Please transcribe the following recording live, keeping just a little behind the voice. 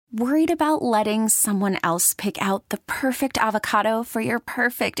Worried about letting someone else pick out the perfect avocado for your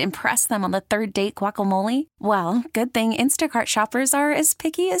perfect impress them on the third date guacamole? Well, good thing Instacart shoppers are as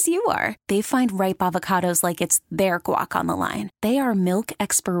picky as you are. They find ripe avocados like it's their guac on the line. They are milk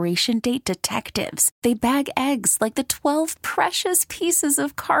expiration date detectives. They bag eggs like the 12 precious pieces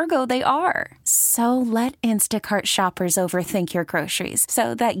of cargo they are. So let Instacart shoppers overthink your groceries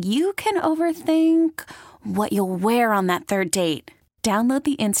so that you can overthink what you'll wear on that third date. Download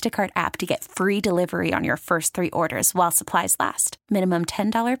the Instacart app to get free delivery on your first 3 orders while supplies last. Minimum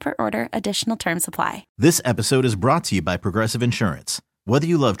 $10 per order. Additional terms apply. This episode is brought to you by Progressive Insurance. Whether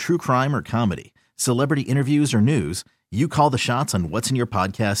you love true crime or comedy, celebrity interviews or news, you call the shots on what's in your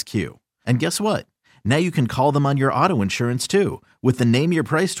podcast queue. And guess what? Now you can call them on your auto insurance too with the Name Your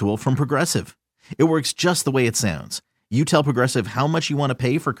Price tool from Progressive. It works just the way it sounds. You tell Progressive how much you want to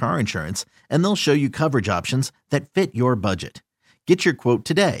pay for car insurance, and they'll show you coverage options that fit your budget. Get your quote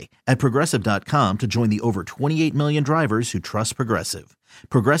today at Progressive.com to join the over 28 million drivers who trust Progressive.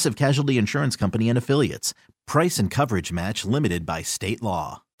 Progressive Casualty Insurance Company and Affiliates. Price and coverage match limited by state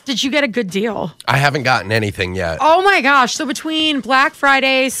law. Did you get a good deal? I haven't gotten anything yet. Oh my gosh. So between Black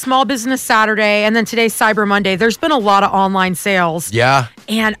Friday, Small Business Saturday, and then today's Cyber Monday, there's been a lot of online sales. Yeah.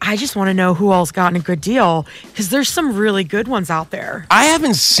 And I just want to know who all's gotten a good deal because there's some really good ones out there. I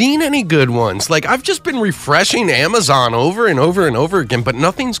haven't seen any good ones. Like, I've just been refreshing Amazon over and over and over again, but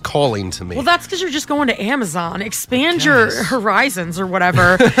nothing's calling to me. Well, that's because you're just going to Amazon. Expand your horizons or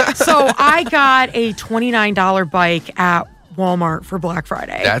whatever. So I got a $29 bike at Walmart for Black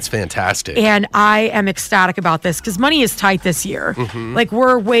Friday. That's fantastic. And I am ecstatic about this because money is tight this year. Mm-hmm. Like,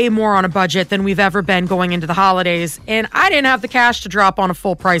 we're way more on a budget than we've ever been going into the holidays. And I didn't have the cash to drop on a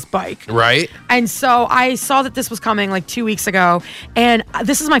full price bike. Right. And so I saw that this was coming like 2 weeks ago. And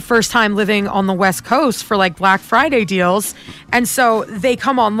this is my first time living on the West Coast for like Black Friday deals. And so they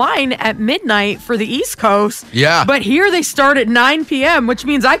come online at midnight for the East Coast. Yeah. But here they start at 9 p.m., which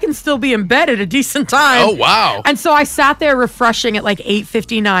means I can still be in bed at a decent time. Oh, wow. And so I sat there refreshing at like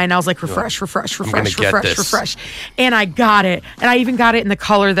 8:59. I was like, refresh. And I got it. And I even got it in the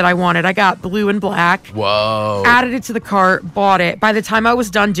color that I wanted. I got blue and black. Whoa. Added it to the cart, bought it. By the time I was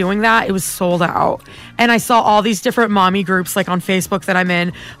done doing that, it was sold out. And I saw all these different mommy groups like on Facebook that I'm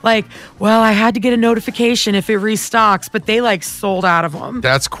in. Like, well, I had to get a notification if it restocks, but they like sold out of them.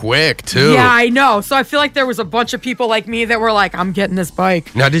 That's quick too. Yeah, I know. So I feel like there was a bunch of people like me that were like, I'm getting this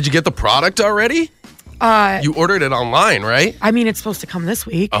bike. Now, did you get the product already? You ordered it online, right? I mean, it's supposed to come this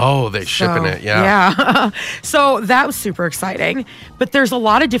week. Oh, they're shipping it, yeah. Yeah. So that was super exciting. But there's a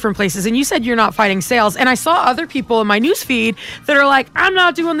lot of different places. And you said you're not fighting sales. And I saw other people in my newsfeed that are like, I'm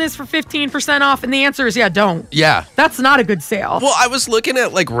not doing this for 15% off. And the answer is, yeah, don't. Yeah. That's not a good sale. Well, I was looking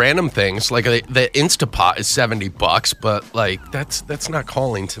at like random things. Like the Instapot is $70, but like that's not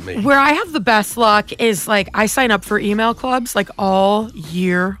calling to me. Where I have the best luck is like I sign up for email clubs like all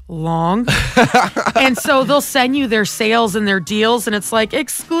year long. And so they'll send you their sales and their deals, and it's like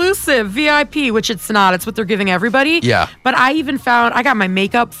exclusive VIP, which it's not. It's what they're giving everybody. Yeah. But I even found I got my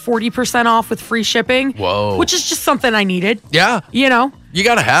makeup 40% off with free shipping. Whoa. Which is just something I needed. Yeah. You know? You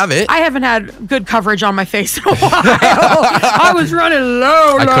got to have it. I haven't had good coverage on my face in a while. I was running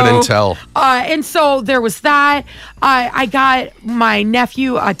low. I couldn't tell. And so there was that. I got my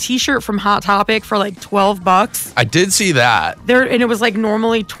nephew a t-shirt from Hot Topic for like $12. I did see that. And it was like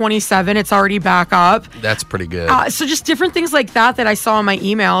normally $27. It's already back up. That's pretty good. So just different things like that I saw in my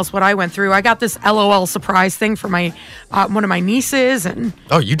emails, what I went through. I got this LOL surprise thing for my one of my nieces. And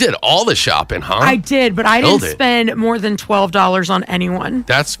oh, you did all the shopping, huh? I did, but I didn't spend more than $12 on anyone.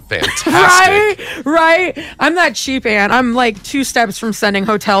 That's fantastic. Right? I'm that cheap aunt. I'm like 2 steps from sending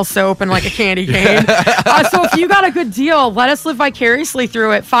hotel soap and like a candy cane. So if you got a good deal, let us live vicariously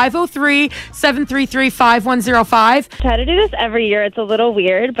through it. 503-733-5105. Try to do this every year. It's a little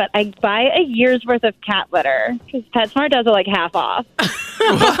weird, but I buy a year's worth of cat litter because PetSmart does it like half off.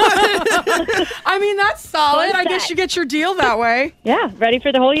 I mean, that's solid. I guess you get your deal that way. Yeah, ready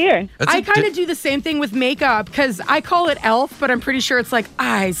for the whole year. I kind of do the same thing with makeup because I call it e.l.f., but I'm pretty sure it's like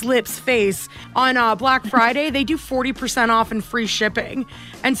eyes, lips, face. On Black Friday, they do 40% off and free shipping.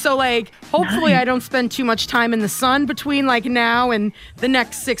 And so, like, hopefully I don't spend too much time in the sun between, like, now and the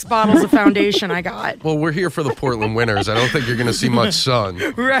next 6 bottles of foundation I got. Well, we're here for the Portland winters. I don't think you're going to see much sun.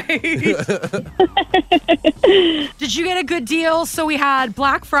 Right. Did you get a good deal? So we had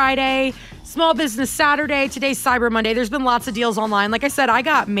Black Friday, Small Business Saturday, today's Cyber Monday. There's been lots of deals online. Like I said, I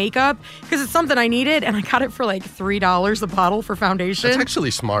got makeup because it's something I needed, and I got it for like $3 a bottle for foundation. That's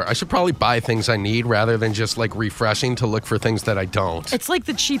actually smart. I should probably buy things I need rather than just like refreshing to look for things that I don't. It's like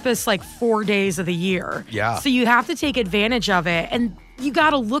the cheapest like 4 days of the year. Yeah. So you have to take advantage of it. And You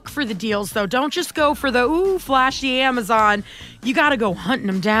got to look for the deals, though. Don't just go for the, flashy Amazon. You got to go hunting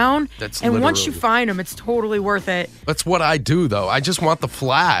them down. And once you find them, it's totally worth it. That's what I do, though. I just want the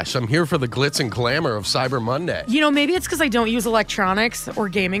flash. I'm here for the glitz and glamour of Cyber Monday. Maybe it's because I don't use electronics or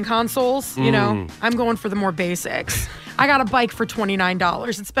gaming consoles. I'm going for the more basics. I got a bike for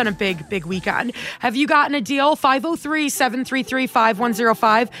 $29. It's been a big weekend. Have you gotten a deal?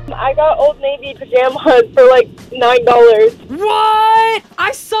 503-733-5105. I got Old Navy pajamas for like $9. What?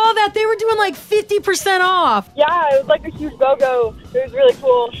 I saw that. They were doing like 50% off. Yeah, it was like a huge BOGO. It was really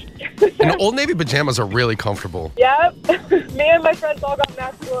cool. And Old Navy pajamas are really comfortable. Yep. Me and my friends all got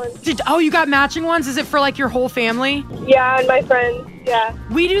matching ones. You got matching ones? Is it for like your whole family? Yeah, and my friends. Yeah.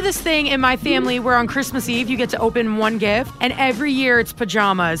 We do this thing in my family where on Christmas Eve you get to open one gift, and every year it's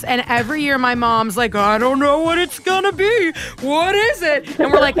pajamas. And every year my mom's like, I don't know what it's gonna be. What is it?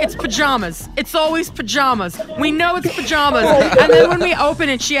 And we're like, it's pajamas. It's always pajamas. We know it's pajamas. And then when we open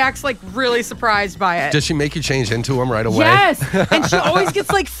it, she acts like really surprised by it. Does she make you change into them right away? Yes. And she always gets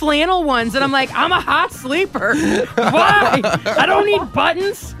like flannel ones. And I'm like, I'm a hot sleeper. Why? I don't need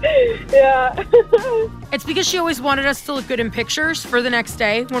buttons. Yeah. It's because she always wanted us to look good in pictures for the next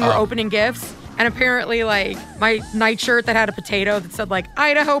day when we're opening gifts. And apparently, like, my nightshirt that had a potato that said, like,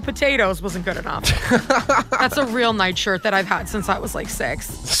 Idaho potatoes wasn't good enough. That's a real nightshirt that I've had since I was, like, 6.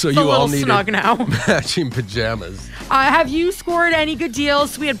 So it's you a little all needed snug now. matching pajamas. Have you scored any good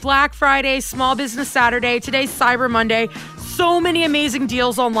deals? We had Black Friday, Small Business Saturday. Today's Cyber Monday. So many amazing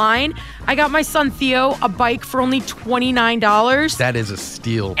deals online. I got my son Theo a bike for only $29. That is a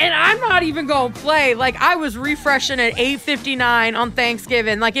steal. And I'm not even going to play. Like, I was refreshing at $8.59 on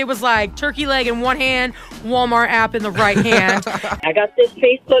Thanksgiving. Like, it was like turkey leg in one hand, Walmart app in the right hand. I got this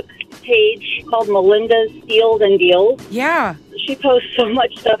Facebook page called Melinda's Steals and Deals. Yeah. She posts so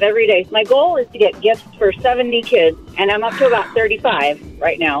much stuff every day. My goal is to get gifts for 70 kids, and I'm up to about 35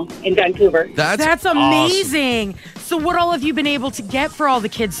 right now in Vancouver. That's amazing. Awesome. So what all have you been able to get for all the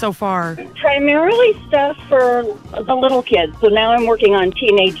kids so far? Primarily stuff for the little kids. So now I'm working on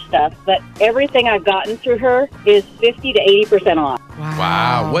teenage stuff, but everything I've gotten through her is 50 to 80% off.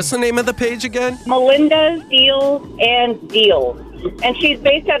 Wow. What's the name of the page again? Melinda's Deals and Deals. And she's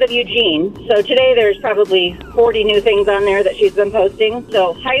based out of Eugene. So today there's probably 40 new things on there that she's been posting.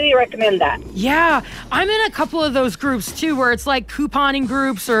 So highly recommend that. Yeah, I'm in a couple of those groups too, where it's like couponing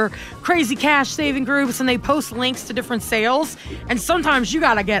groups or crazy cash saving groups, and they post links to different sales. And sometimes you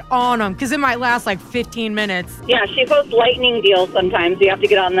got to get on them because it might last like 15 minutes. Yeah, she posts lightning deals sometimes. You have to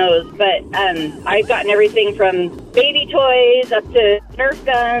get on those. But I've gotten everything from baby toys up to Nerf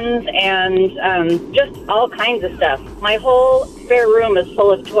guns and just all kinds of stuff. My whole spare room is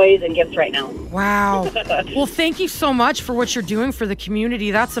full of toys and gifts right now. Wow. Well, thank you so much for what you're doing for the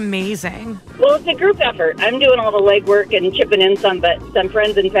community. That's amazing. Well, it's a group effort. I'm doing all the legwork and chipping in some, but some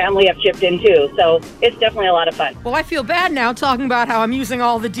friends and family have chipped in too. So it's definitely a lot of fun. Well, I feel bad now talking about how I'm using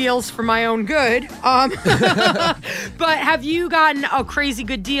all the deals for my own good. But have you gotten a crazy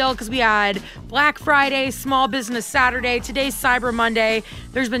good deal? Because we had Black Friday, Small Business Saturday. Today's Cyber Monday.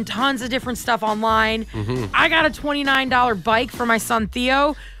 There's been tons of different stuff online. I got a $29 bike for my son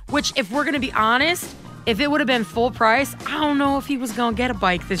Theo, which, if we're going to be honest, if it would have been full price, I don't know if he was going to get a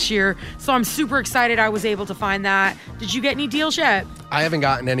bike this year. So I'm super excited I was able to find that. Did you get any deals yet? I haven't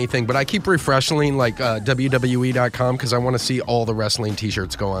gotten anything, but I keep refreshing like WWE.com because I want to see all the wrestling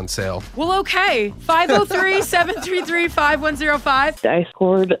t-shirts go on sale. Well, okay. 503-733-5105. I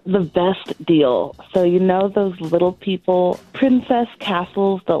scored the best deal. So you know those little people princess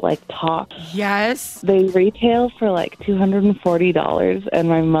castles that like talk? Yes. They retail for like $240, and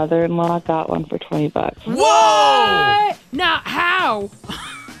my mother-in-law got one for $20. Whoa! Now, how?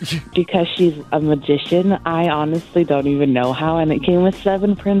 Because she's a magician. I honestly don't even know how, and it came with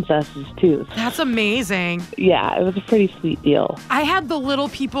 7 princesses too. That's amazing. Yeah, it was a pretty sweet deal. I had the little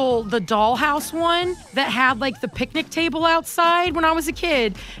people, the dollhouse one that had like the picnic table outside when I was a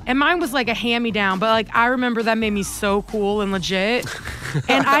kid, and mine was like a hand-me-down, but like I remember that made me so cool and legit.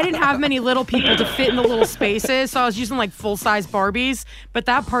 And I didn't have many little people to fit in the little spaces, so I was using like full-size Barbies, but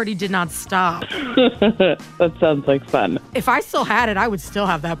that party did not stop. That sounds like fun. If I still had it, I would still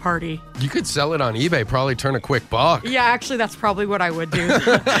have that party. You could sell it on eBay, probably turn a quick buck. Yeah, actually, that's probably what I would do.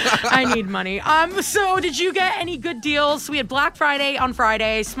 I need money. So did you get any good deals? We had Black Friday on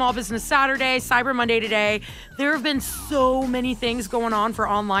Friday, Small Business Saturday, Cyber Monday today. There have been so many things going on for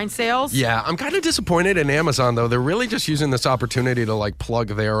online sales. Yeah, I'm kind of disappointed in Amazon, though. They're really just using this opportunity to, like, plug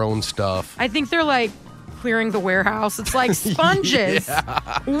their own stuff. I think they're, like, clearing the warehouse. It's like sponges,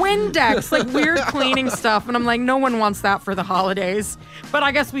 Windex, like weird cleaning stuff. And I'm like, no one wants that for the holidays. But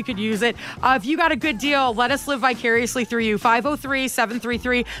I guess we could use it. If you got a good deal, let us live vicariously through you.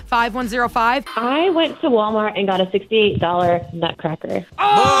 503-733-5105. I went to Walmart and got a $68 nutcracker.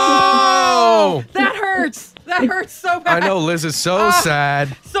 Oh, that hurts. That hurts so bad. I know, Liz is so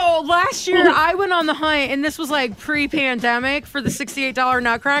sad. So last year I went on the hunt, and this was like pre-pandemic, for the $68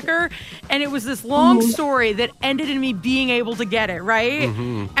 nutcracker. And it was this long story that ended in me being able to get it, right?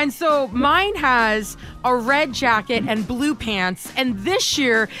 And so mine has a red jacket and blue pants. And this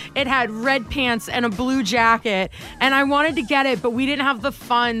year it had red pants and a blue jacket. And I wanted to get it, but we didn't have the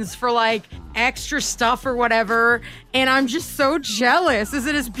funds for like extra stuff or whatever. And I'm just so jealous. Is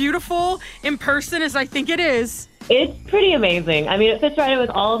it as beautiful in person as I think it is? It's pretty amazing. I mean, it fits right in with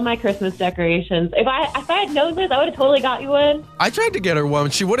all of my Christmas decorations. If I had known this, I would have totally got you one. I tried to get her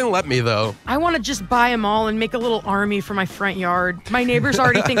one. She wouldn't let me, though. I want to just buy them all and make a little army for my front yard. My neighbors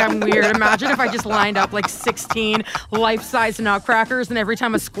already think I'm weird. Imagine if I just lined up like 16 life-size nutcrackers, and every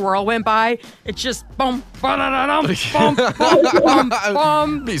time a squirrel went by, it's just bum, ba-da-da-dum, bum, bum, bum,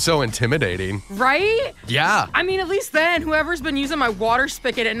 bum. It'd be so intimidating. Right? Yeah. I mean, at least then, whoever's been using my water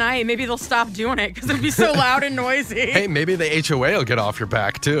spigot at night, maybe they'll stop doing it because it'd be so loud and noisy. Hey, maybe the HOA will get off your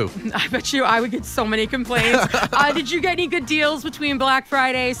back, too. I bet you I would get so many complaints. Did you get any good deals between Black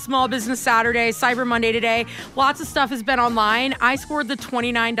Friday, Small Business Saturday, Cyber Monday today? Lots of stuff has been online. I scored the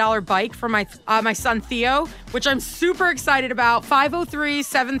 $29 bike for my son Theo, which I'm super excited about.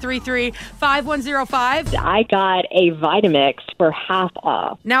 503-733-5105. I got a Vitamix for half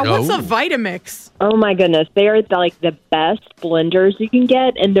off. Now, what's a Vitamix? Oh, my goodness. They are like the best blenders you can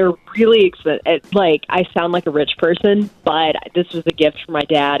get, and they're really expensive. Like, I sound like a rich person, but this was a gift for my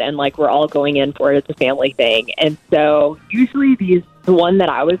dad, and like we're all going in for it. It's a family thing. And so usually the one that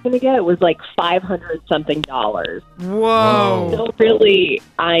I was going to get was like $500-something. Whoa. So really,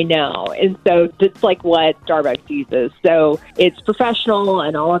 I know. And so it's like what Starbucks uses. So it's professional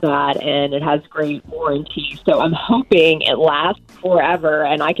and all of that, and it has great warranty. So I'm hoping it lasts forever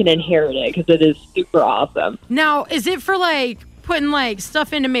and I can inherit it because it is super awesome. Now, is it for like putting like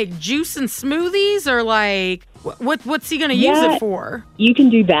stuff in to make juice and smoothies, or like what's he going to use it for? You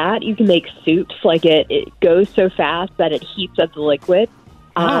can do that. You can make soups. Like it goes so fast that it heats up the liquid.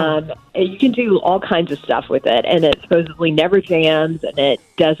 And you can do all kinds of stuff with it, and it supposedly never jams, and it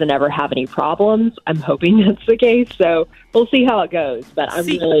doesn't ever have any problems. I'm hoping that's the case, so we'll see how it goes, but I'm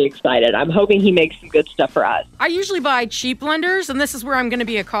really excited. I'm hoping he makes some good stuff for us. I usually buy cheap blenders, and this is where I'm going to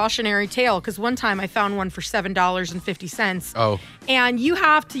be a cautionary tale, because one time I found one for $7.50. Oh. And you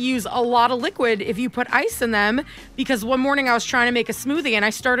have to use a lot of liquid if you put ice in them, because one morning I was trying to make a smoothie, and I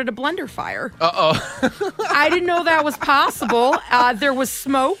started a blender fire. Uh-oh. I didn't know that was possible. There was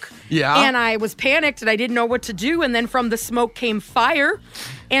smoke. Yeah. And I was panicked and I didn't know what to do. And then from the smoke came fire.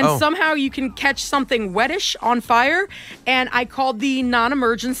 And somehow you can catch something wettish on fire. And I called the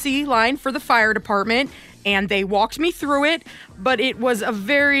non-emergency line for the fire department, and they walked me through it. But it was a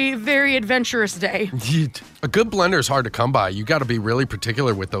very, very adventurous day. A good blender is hard to come by. You got to be really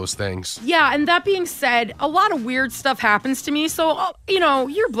particular with those things. Yeah, and that being said, a lot of weird stuff happens to me. So,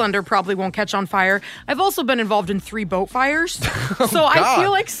 your blender probably won't catch on fire. I've also been involved in 3 boat fires. So I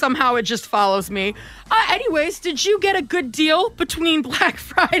feel like somehow it just follows me. Anyways, did you get a good deal between Black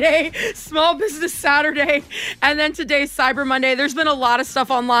Friday, Small Business Saturday, and then today's Cyber Monday? There's been a lot of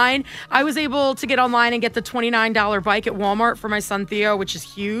stuff online. I was able to get online and get the $29 bike at Walmart for my son Theo, which is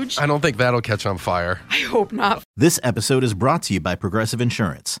huge. I don't think that'll catch on fire. I hope not. This episode is brought to you by Progressive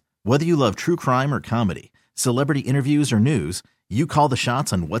Insurance. Whether you love true crime or comedy, celebrity interviews or news, you call the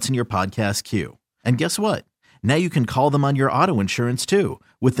shots on what's in your podcast queue. And guess what? Now you can call them on your auto insurance too,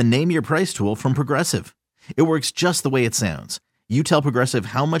 with the Name Your Price tool from Progressive. It works just the way it sounds. You tell Progressive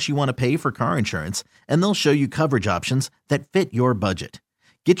how much you want to pay for car insurance, and they'll show you coverage options that fit your budget.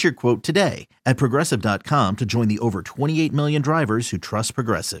 Get your quote today at Progressive.com to join the over 28 million drivers who trust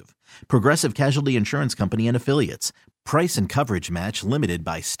Progressive. Progressive Casualty Insurance Company and Affiliates. Price and coverage match limited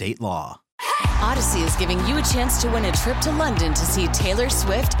by state law. Odyssey is giving you a chance to win a trip to London to see Taylor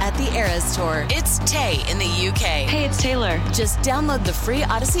Swift at the Eras Tour. It's Tay in the UK. Hey, it's Taylor. Just download the free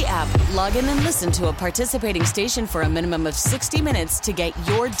Odyssey app, log in and listen to a participating station for a minimum of 60 minutes to get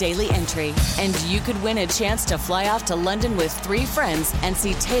your daily entry. And you could win a chance to fly off to London with 3 friends and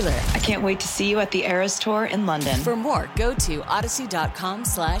see Taylor. I can't wait to see you at the Eras Tour in London. For more, go to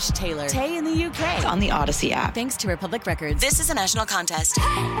odyssey.com/Taylor. Tay in the UK. It's on the Odyssey app. Thanks to Republic Records. This is a national contest.